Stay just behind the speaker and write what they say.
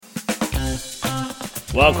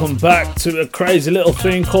Welcome back to a crazy little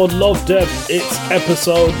thing called Love Death. It's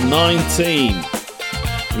episode 19.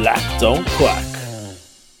 Black Don't Quack.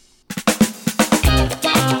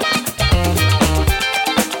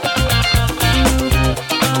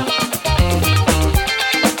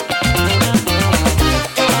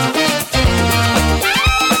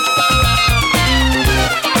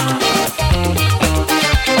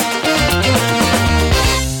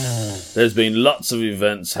 There's been lots of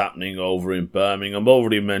events happening over in Birmingham. I've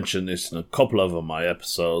already mentioned this in a couple of my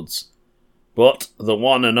episodes. But the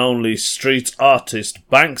one and only street artist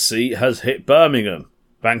Banksy has hit Birmingham.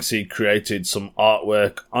 Banksy created some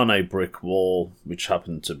artwork on a brick wall, which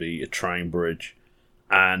happened to be a train bridge.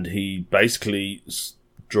 And he basically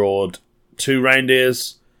drawed two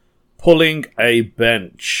reindeers pulling a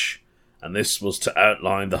bench. And this was to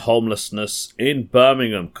outline the homelessness in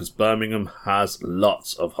Birmingham, because Birmingham has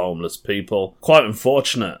lots of homeless people. Quite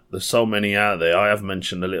unfortunate. There's so many out there. I have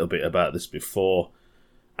mentioned a little bit about this before.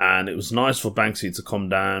 And it was nice for Banksy to come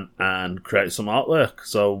down and create some artwork.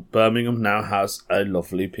 So Birmingham now has a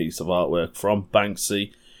lovely piece of artwork from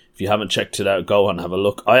Banksy. If you haven't checked it out, go and have a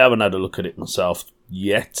look. I haven't had a look at it myself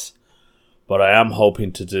yet, but I am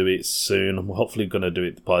hoping to do it soon. I'm hopefully going to do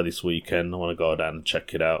it by this weekend. I want to go down and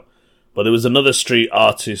check it out. But there was another street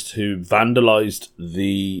artist who vandalised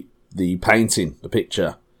the painting, the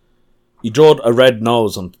picture. He drew a red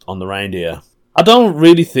nose on the reindeer. I don't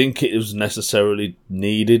really think it was necessarily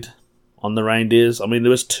needed on the reindeers. I mean, there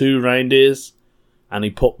was two reindeers, and he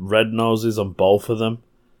put red noses on both of them.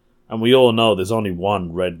 And we all know there's only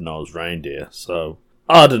one red-nosed reindeer, so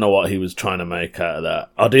I don't know what he was trying to make out of that.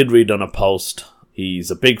 I did read on a post,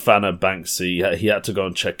 he's a big fan of Banksy. He had to go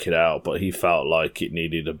and check it out, but he felt like it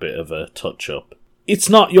needed a bit of a touch-up. It's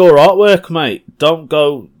not your artwork, mate. Don't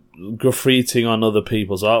go graffitiing on other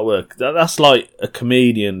people's artwork. That's like a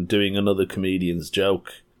comedian doing another comedian's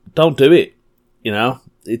joke. Don't do it. You know,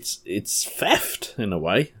 it's theft in a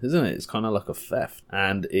way, isn't it? It's kind of like a theft,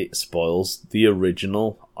 and it spoils the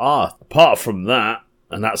original art. Apart from that,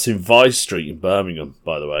 and that's in Vice Street in Birmingham,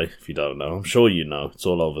 by the way, if you don't know. I'm sure you know. It's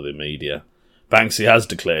all over the media. Banksy has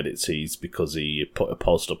declared it's his because he put a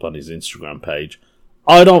post up on his Instagram page.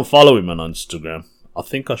 I don't follow him on Instagram. I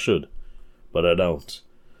think I should, but I don't.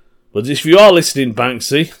 But if you are listening,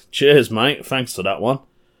 Banksy, cheers, mate. Thanks for that one.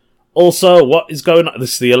 Also, what is going on?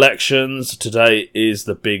 This is the elections. Today is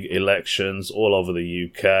the big elections all over the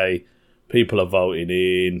UK. People are voting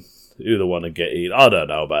in who they want to get in. I don't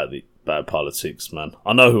know about politics, man.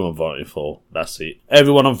 I know who I'm voting for. That's it.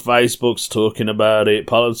 Everyone on Facebook's talking about it.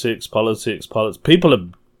 Politics. People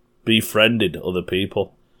have befriended other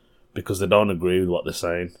people because they don't agree with what they're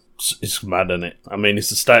saying. It's mad, isn't it? I mean, it's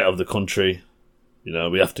the state of the country. You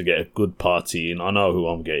know, we have to get a good party in. I know who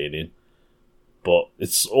I'm getting in. But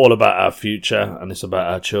it's all about our future, and it's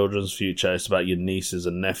about our children's future. It's about your nieces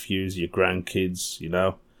and nephews, your grandkids, you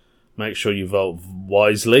know. Make sure you vote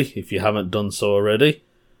wisely if you haven't done so already.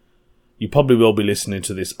 You probably will be listening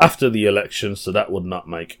to this after the election, so that would not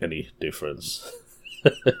make any difference.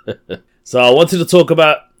 So I wanted to talk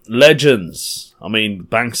about legends. I mean,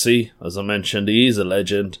 Banksy, as I mentioned, he is a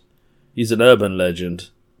legend. He's an urban legend.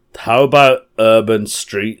 How about urban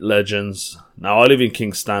street legends? Now, I live in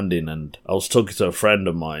King's Standing, and I was talking to a friend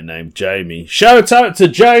of mine named Jamie. Shout out to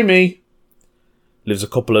Jamie! Lives a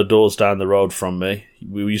couple of doors down the road from me.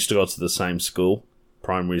 We used to go to the same school,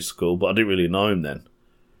 primary school, but I didn't really know him then.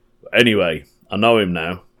 Anyway, I know him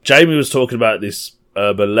now. Jamie was talking about this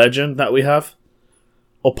urban legend that we have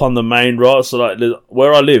up on the main road. So, like,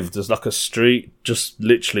 where I live, there's like a street, just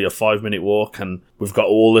literally a 5-minute walk, and we've got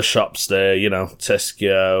all the shops there, you know,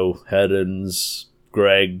 Tesco, Heddon's,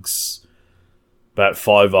 Greg's, about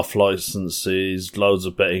 5 off licenses, loads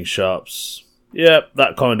of betting shops. Yeah,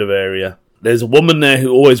 that kind of area. There's a woman there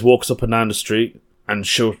who always walks up and down the street, and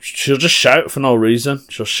she'll just shout for no reason.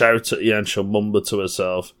 She'll shout at you and she'll mumble to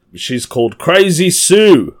herself. She's called Crazy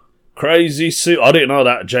Sue. Crazy Sue. I didn't know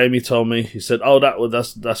that. Jamie told me. He said, "Oh,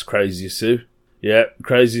 that's Crazy Sue." Yeah,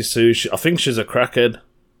 Crazy Sue. I think she's a crackhead.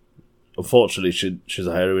 Unfortunately, she's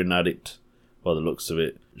a heroin addict by the looks of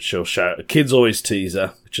it. She'll shout. Kids always tease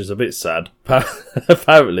her, which is a bit sad.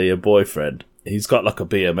 Apparently, her boyfriend, he's got like a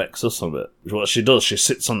BMX or something. What she does, she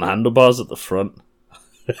sits on the handlebars at the front.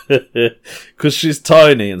 Because she's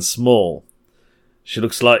tiny and small. She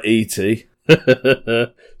looks like E.T.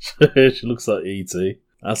 She looks like E.T.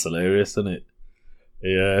 That's hilarious, isn't it?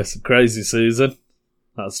 Yeah, it's a Crazy Susan.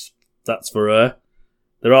 That's for her.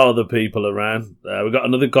 There are other people around. We've got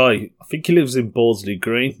another guy. I think he lives in Bordesley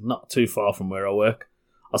Green, not too far from where I work.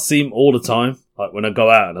 I see him all the time. Like when I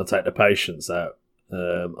go out and I take the patients out,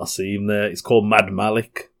 I see him there. It's called Mad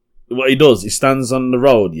Malik. what he does, he stands on the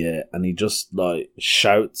road, yeah, and he just, like,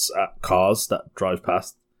 shouts at cars that drive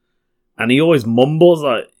past. And he always mumbles,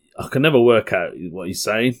 like, I can never work out what he's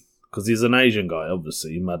saying, because he's an Asian guy,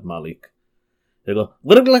 obviously, Mad Malik. They go,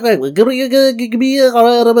 and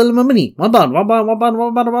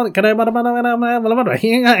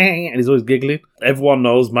he's always giggling. Everyone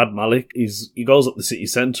knows Mad Malik. He goes up the city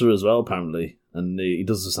centre as well, apparently, and he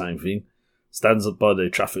does the same thing. Stands up by the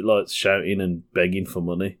traffic lights, shouting and begging for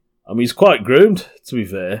money. I mean, he's quite groomed, to be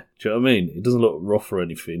fair. Do you know what I mean? He doesn't look rough or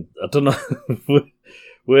anything. I don't know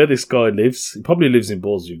where this guy lives. He probably lives in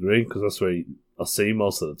Ballsy Green, because that's where I see him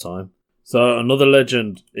most of the time. So another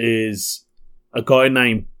legend is a guy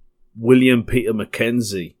named William Peter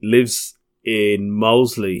Mackenzie. Lives in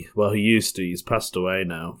Moseley. Well, he used to. He's passed away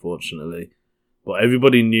now, fortunately. But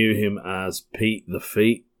everybody knew him as Pete the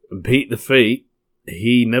Feet. And Pete the Feet,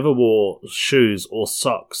 he never wore shoes or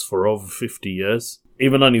socks for over 50 years.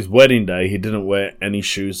 Even on his wedding day, he didn't wear any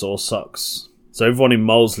shoes or socks. So everyone in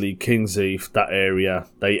Moseley, Kings Heath, that area,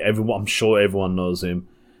 I'm sure everyone knows him.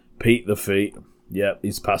 Pete the Feet. Yep,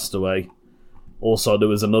 he's passed away. Also, there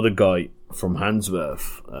was another guy from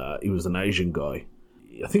Handsworth. He was an Asian guy.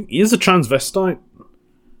 I think he is a transvestite.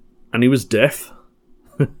 And he was deaf.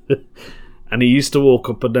 And he used to walk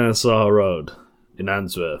up and down Sahara Road in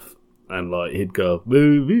Handsworth. And, like, he'd go,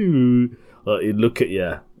 boo, boo. Like, he'd look at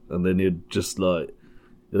you. And then he'd just, like,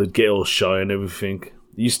 he'd get all shy and everything. It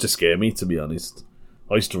used to scare me, to be honest.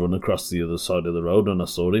 I used to run across the other side of the road when I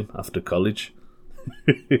saw him after college.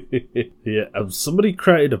 Yeah, somebody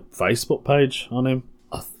created a Facebook page on him.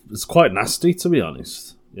 It's quite nasty, to be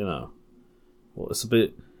honest. You know, well, it's a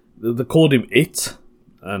bit. They called him It,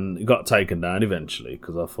 and he got taken down eventually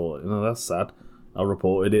because I thought, that's sad. I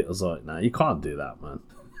reported it. I was like, nah, you can't do that, man.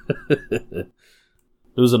 There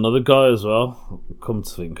was another guy as well. Come to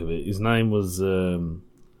think of it, his name was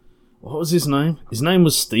what was his name? His name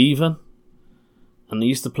was Stephen, and he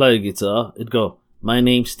used to play guitar. He'd go, "My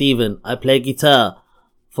name's Stephen. I play guitar.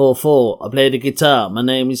 4/4. I play the guitar. My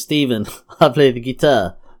name is Stephen. I play the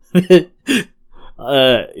guitar." He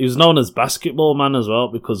was known as Basketball Man as well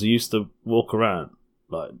because he used to walk around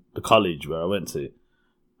like the college where I went to,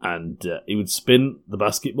 and he would spin the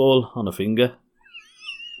basketball on a finger.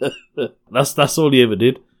 That's all he ever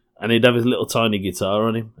did, and he'd have his little tiny guitar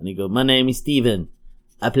on him, and he'd go, "My name is Stephen.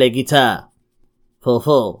 I play guitar.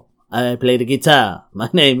 4/4. I play the guitar. My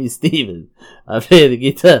name is Stephen. I play the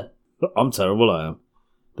guitar." I'm terrible, I am.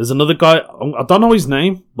 There's another guy, I don't know his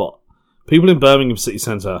name, but people in Birmingham City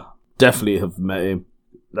Centre definitely have met him.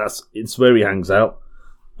 It's where he hangs out.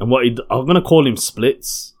 And I'm going to call him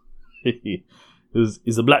Splits.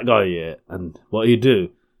 He's a black guy, yeah. And what he'd do,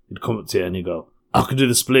 he'd come up to you and he'd go, "I can do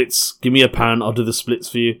the splits. Give me £1, I'll do the splits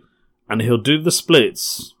for you." And he'll do the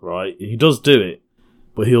splits, right? He does do it,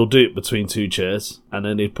 but he'll do it between two chairs. And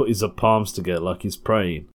then he'd put his palms together like he's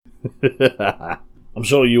praying. I'm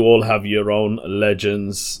sure you all have your own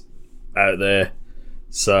legends out there.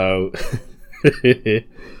 So,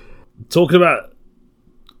 talking about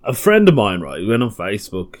a friend of mine, right? He went on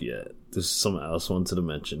Facebook. Yeah, there's something else I wanted to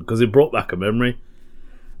mention because it brought back a memory.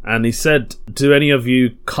 And he said, "Do any of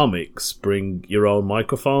you comics bring your own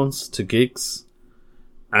microphones to gigs?"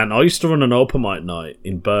 And I used to run an open mic night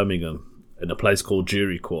in Birmingham in a place called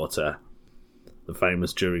Jury Quarter, the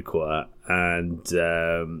famous Jury Quarter. And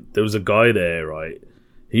there was a guy there, right?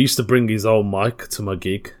 He used to bring his own mic to my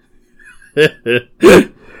gig.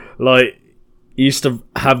 Like, he used to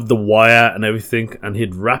have the wire and everything, and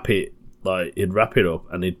he'd wrap it up,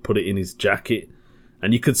 and he'd put it in his jacket,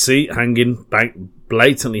 and you could see it hanging,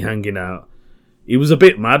 blatantly hanging out. He was a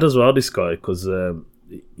bit mad as well, this guy, because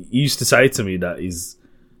he used to say to me that he's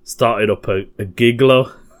started up a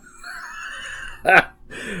gigolo, a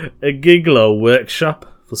gigolo workshop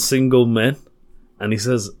for single men, and he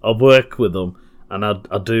says, "I work with them, and I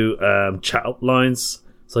do chat up lines."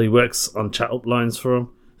 So he works on chat up lines for him.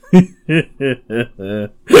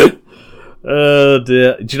 Oh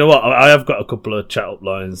dear! Do you know what? I have got a couple of chat up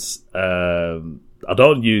lines. I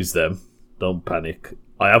don't use them. Don't panic.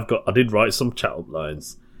 I did write some chat up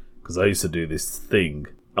lines because I used to do this thing.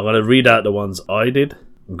 I'm gonna read out the ones I did.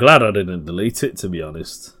 I'm glad I didn't delete it, to be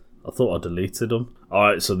honest. I thought I deleted them.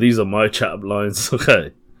 Alright, so these are my chat up lines.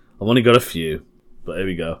 Okay. I've only got a few, but here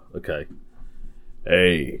we go. Okay.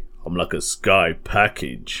 "Hey, I'm like a Sky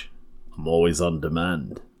package. I'm always on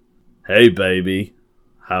demand. Hey, baby,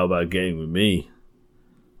 how about getting with me?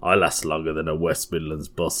 I last longer than a West Midlands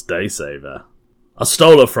bus day saver. I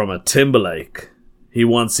stole her from a Timberlake. He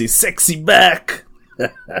wants his sexy back."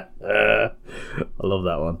 I love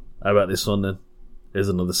that one. How about this one then? Here's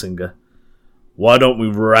another singer. "Why don't we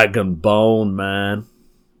rag and bone, man?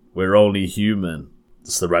 We're only human.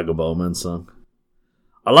 It's the Ragabowman song.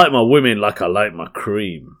 I like my women like I like my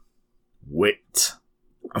cream. Wit.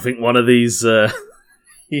 I think one of these, one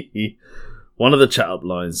of the chat-up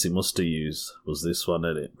lines he must have used was this one,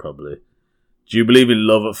 innit? Probably. Do you believe in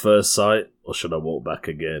love at first sight, or should I walk back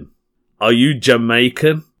again? Are you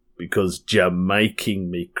Jamaican? Because Jamaiking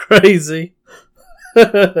me crazy.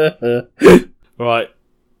 Right.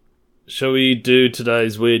 Shall we do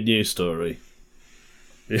today's weird news story?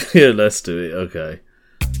 Yeah, let's do it. Okay.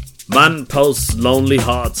 Man posts lonely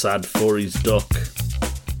hearts ad for his duck.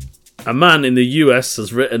 A man in the US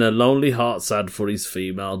has written a lonely hearts ad for his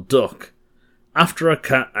female duck after a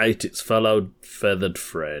cat ate its fellow feathered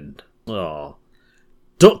friend. Oh.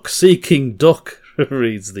 Duck seeking duck,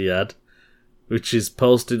 reads the ad, which is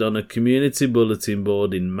posted on a community bulletin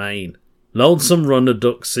board in Maine. Lonesome runner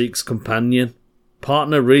duck seeks companion.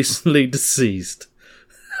 Partner recently deceased.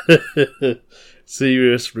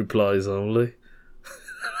 Serious replies only.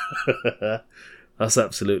 That's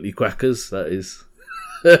absolutely quackers, that is.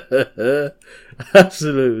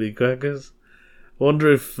 Absolutely quackers.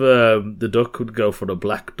 Wonder if the duck would go for a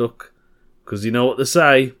black duck. Because you know what they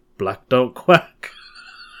say, black don't quack.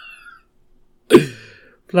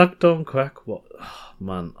 Black don't quack. What? Oh,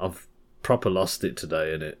 man, I've proper lost it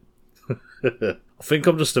today, innit? I think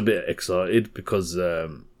I'm just a bit excited because,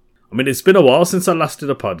 it's been a while since I last did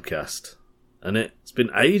a podcast. And it's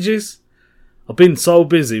been ages. I've been so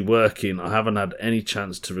busy working, I haven't had any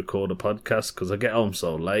chance to record a podcast because I get home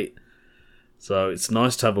so late. So it's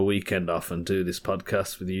nice to have a weekend off and do this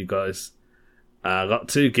podcast with you guys. I got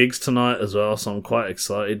 2 gigs tonight as well, so I'm quite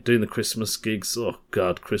excited. Doing the Christmas gigs. Oh,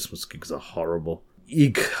 God, Christmas gigs are horrible.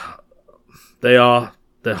 They're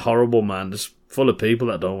horrible, man. Just full of people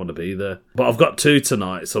that don't want to be there. But I've got 2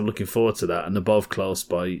 tonight, so I'm looking forward to that. And they're both close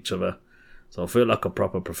by each other. So I feel like a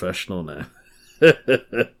proper professional now.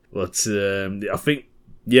 But I think,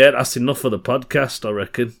 that's enough for the podcast, I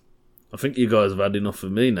reckon. I think you guys have had enough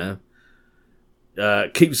of me now.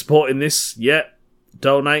 Keep supporting this.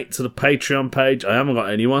 Donate to the Patreon page. I haven't got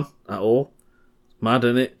anyone at all. Mad,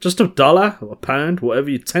 innit? Just $1, £1, whatever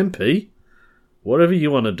you 10p. Whatever you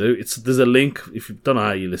want to do. There's a link. If you don't know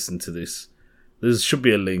how you listen to this, there should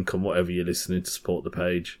be a link on whatever you're listening to support the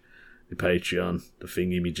page. The Patreon, the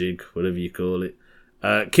thingy-me-jig, whatever you call it.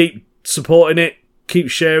 Keep supporting it. Keep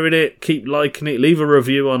sharing it. Keep liking it. Leave a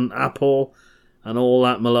review on Apple and all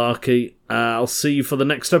that malarkey. I'll see you for the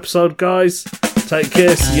next episode, guys. Take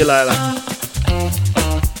care. See you later.